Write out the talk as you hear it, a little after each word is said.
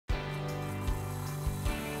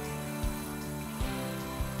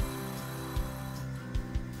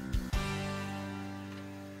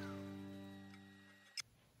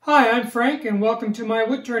Hi, I'm Frank and welcome to my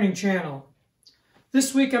woodturning channel.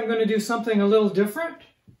 This week I'm going to do something a little different.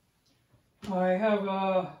 I have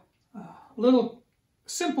a little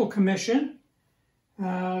simple commission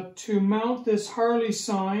to mount this Harley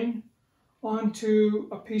sign onto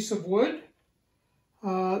a piece of wood.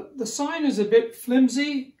 The sign is a bit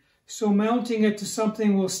flimsy, so mounting it to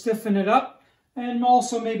something will stiffen it up and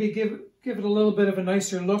also maybe give it a little bit of a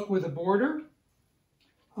nicer look with a border.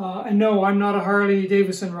 And no, I'm not a Harley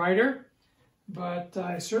Davidson rider, but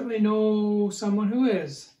I certainly know someone who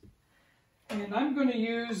is. And I'm going to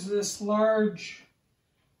use this large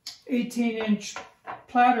 18-inch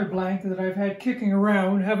platter blanket that I've had kicking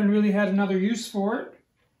around, haven't really had another use for it.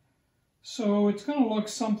 So it's going to look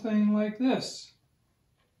something like this.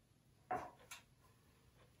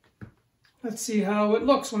 Let's see how it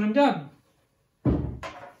looks when I'm done.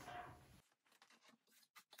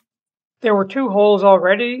 There were 2 holes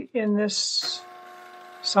already in this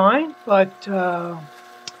sign, but I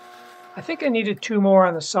think I needed 2 more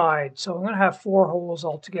on the side, so I'm going to have 4 holes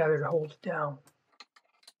altogether to hold it down.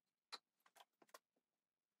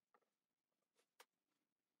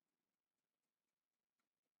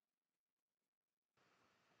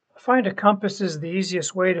 I find a compass is the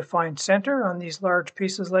easiest way to find center on these large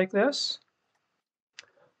pieces like this.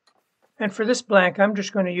 And for this blank, I'm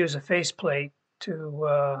just going to use a faceplate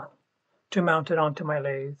to mount it onto my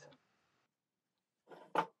lathe.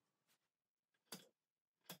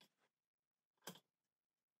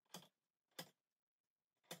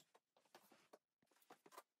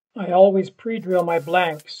 I always pre-drill my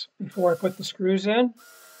blanks before I put the screws in.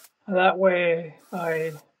 That way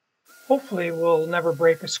I hopefully will never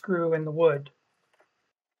break a screw in the wood.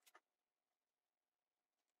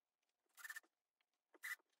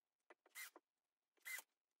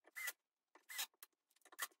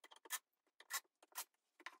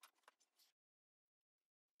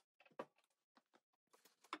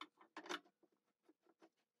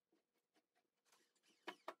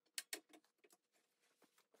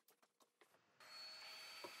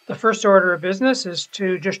 The first order of business is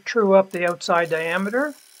to just true up the outside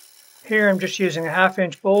diameter. Here I'm just using a 1/2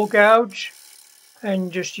 inch bowl gouge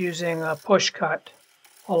and just using a push cut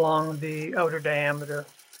along the outer diameter.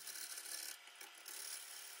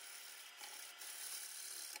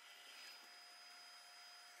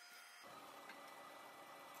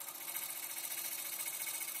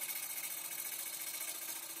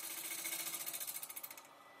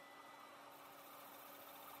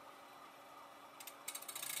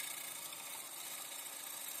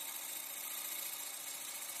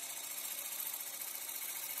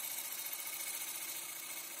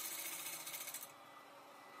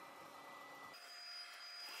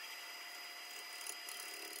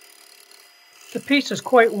 The piece is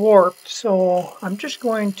quite warped, so I'm just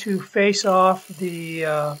going to face off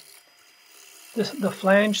the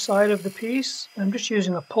flange side of the piece. I'm just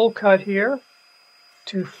using a pull cut here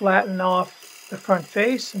to flatten off the front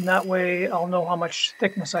face, and that way I'll know how much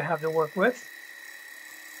thickness I have to work with.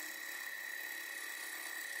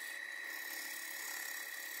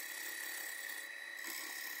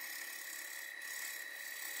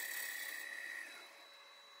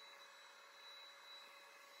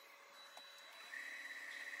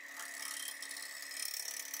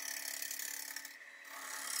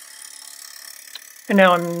 And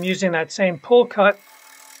now I'm using that same pull cut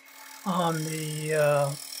on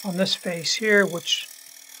this face here, which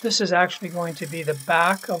this is actually going to be the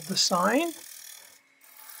back of the sign.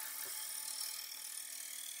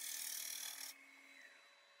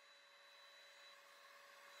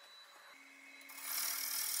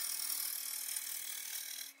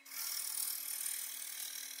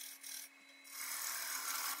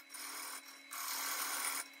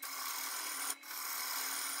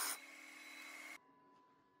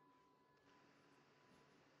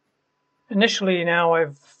 Initially now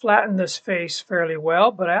I've flattened this face fairly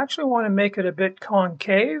well, but I actually want to make it a bit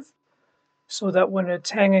concave so that when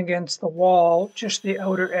it's hanging against the wall, just the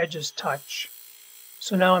outer edges touch.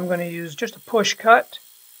 So now I'm going to use just a push cut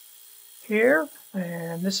here,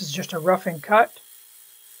 and this is just a roughing cut.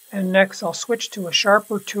 And next I'll switch to a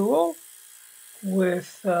sharper tool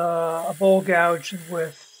with a bowl gouge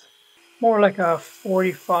with more like a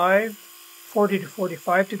 40 to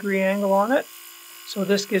 45 degree angle on it. So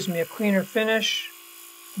this gives me a cleaner finish.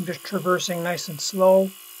 I'm just traversing nice and slow,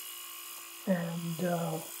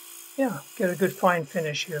 and yeah, get a good fine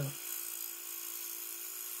finish here.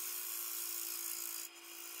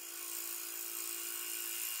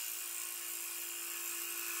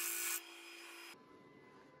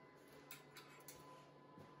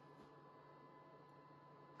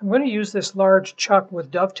 I'm going to use this large chuck with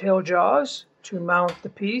dovetail jaws, to mount the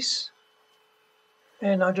piece.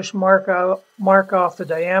 And I'll just mark off the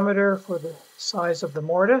diameter for the size of the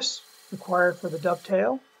mortise required for the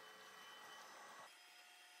dovetail.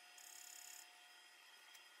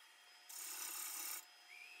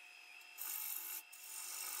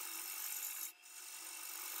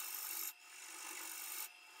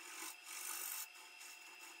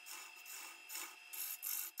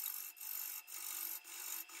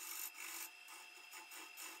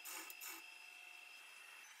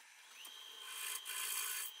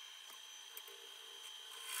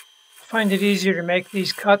 I find it easier to make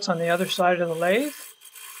these cuts on the other side of the lathe,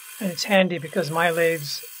 and it's handy because my lathe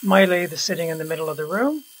is sitting in the middle of the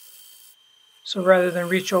room. So rather than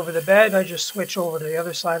reach over the bed, I just switch over to the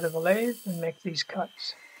other side of the lathe and make these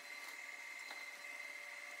cuts.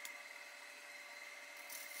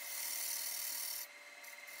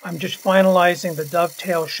 I'm just finalizing the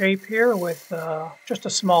dovetail shape here with just a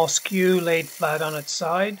small skew laid flat on its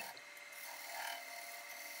side.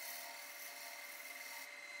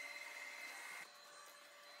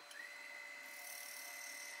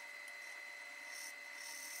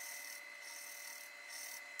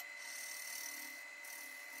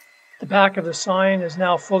 The back of the sign is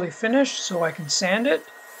now fully finished, so I can sand it.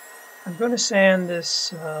 I'm going to sand this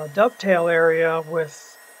dovetail area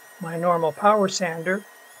with my normal power sander,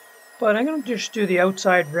 but I'm going to just do the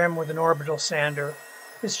outside rim with an orbital sander.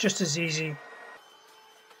 It's just as easy.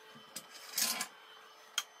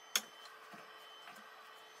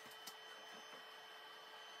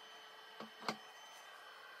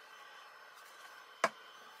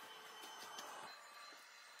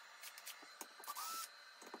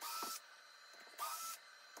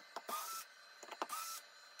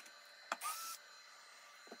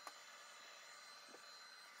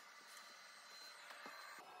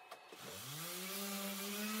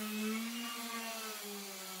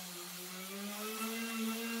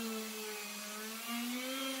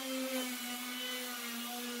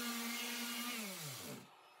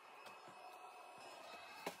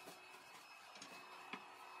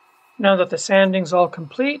 Now that the sanding's all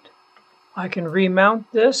complete, I can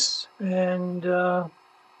remount this and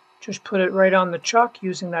just put it right on the chuck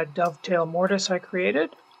using that dovetail mortise I created.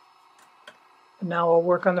 And now I'll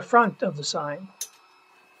work on the front of the sign.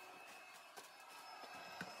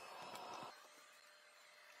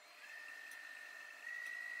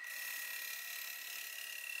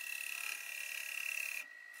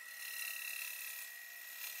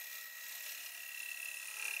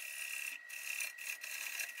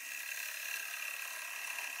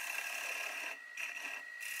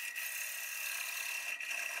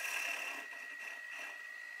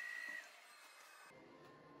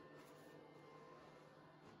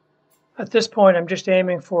 At this point, I'm just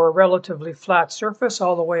aiming for a relatively flat surface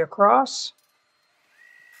all the way across.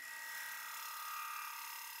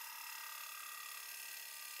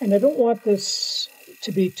 And I don't want this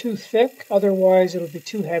to be too thick, otherwise it'll be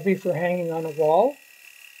too heavy for hanging on a wall.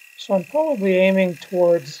 So I'm probably aiming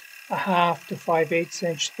towards a 1/2 to 5/8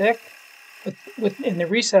 inch thick. But in the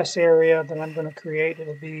recess area that I'm going to create,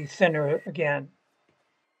 it'll be thinner again.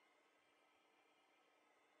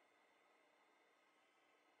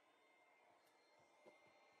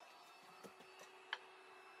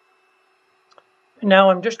 And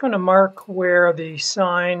now I'm just going to mark where the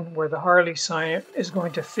Harley sign is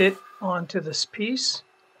going to fit onto this piece.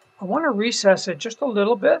 I want to recess it just a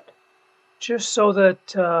little bit, just so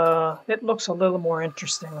that it looks a little more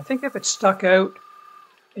interesting. I think if it stuck out,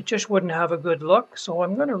 it just wouldn't have a good look. So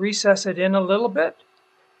I'm going to recess it in a little bit.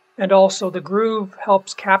 And also the groove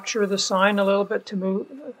helps capture the sign a little bit to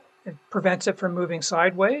move. It prevents it from moving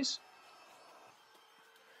sideways.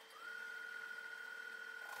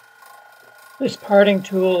 This parting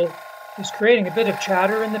tool is creating a bit of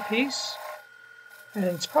chatter in the piece, and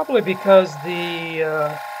it's probably because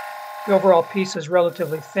the overall piece is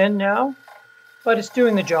relatively thin now, but it's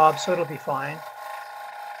doing the job, so it'll be fine.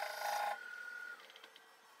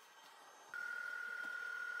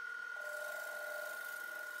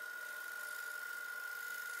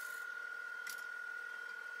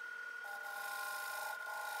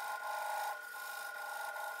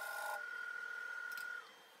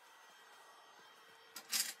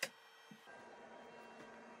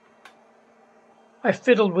 I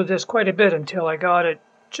fiddled with this quite a bit until I got it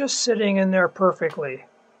just sitting in there perfectly.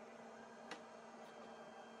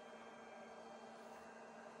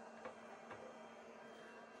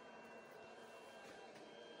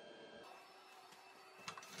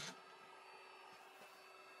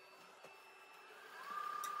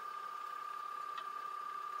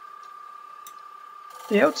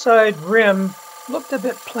 The outside rim looked a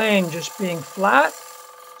bit plain just being flat,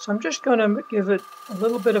 So I'm just going to give it a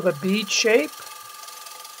little bit of a bead shape.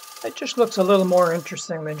 It just looks a little more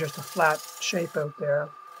interesting than just a flat shape out there.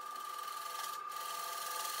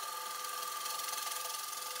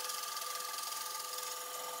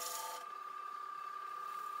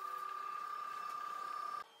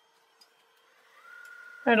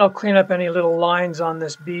 And I'll clean up any little lines on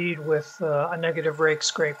this bead with a negative rake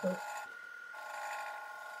scraper.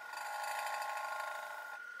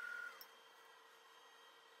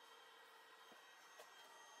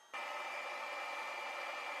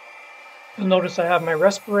 You'll notice I have my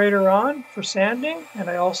respirator on for sanding, and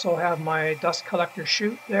I also have my dust collector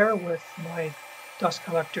chute there with my dust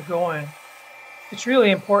collector going. It's really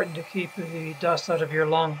important to keep the dust out of your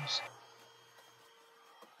lungs.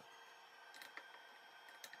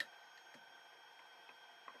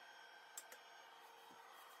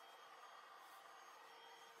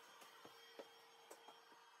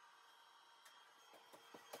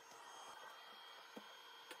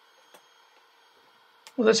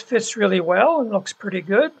 Well, this fits really well and looks pretty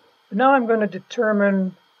good. But now I'm going to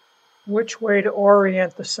determine which way to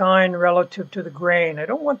orient the sign relative to the grain. I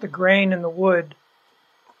don't want the grain in the wood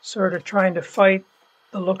sort of trying to fight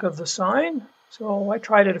the look of the sign. So I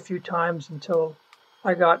tried it a few times until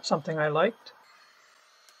I got something I liked.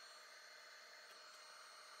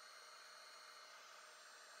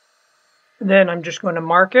 And then I'm just going to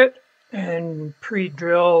mark it and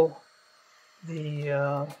pre-drill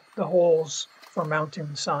the holes for mounting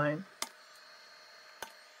the sign.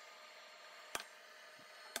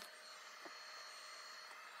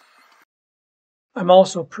 I'm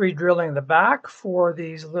also pre-drilling the back for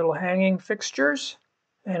these little hanging fixtures,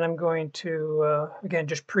 and I'm going to again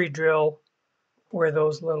just pre-drill where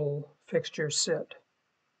those little fixtures sit.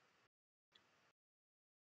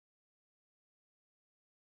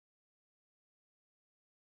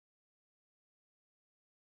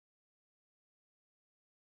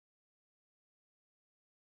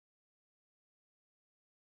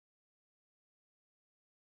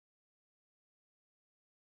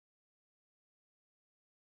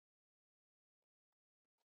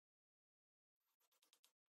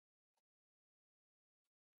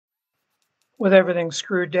 With everything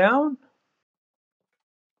screwed down,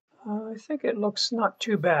 I think it looks not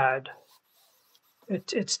too bad.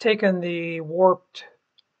 It's taken the warped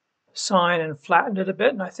sign and flattened it a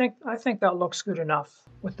bit, and I think that looks good enough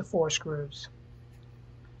with the 4 screws.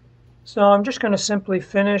 So I'm just going to simply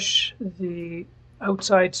finish the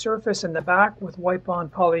outside surface in the back with wipe-on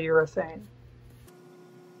polyurethane.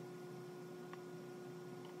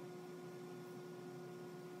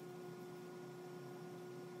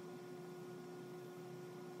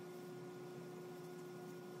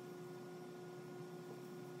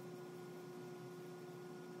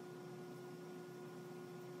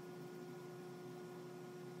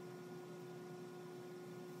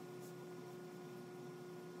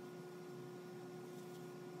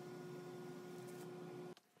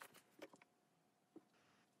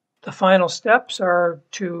 The final steps are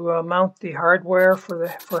to mount the hardware for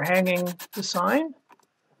hanging the sign,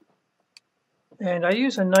 and I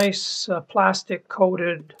use a nice plastic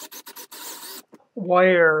coated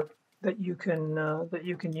wire that you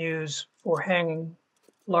can use for hanging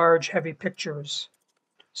large heavy pictures.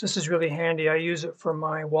 So this is really handy. I use it for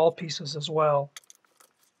my wall pieces as well.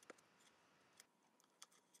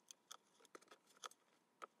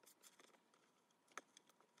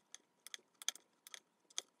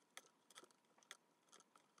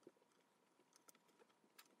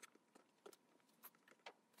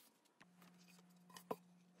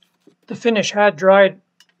 The finish had dried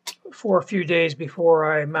for a few days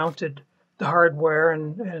before I mounted the hardware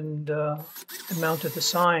and mounted the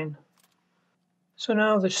sign. So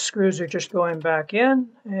now the screws are just going back in,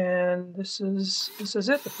 and this is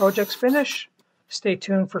it. The project's finished. Stay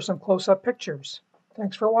tuned for some close-up pictures.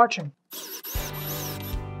 Thanks for watching.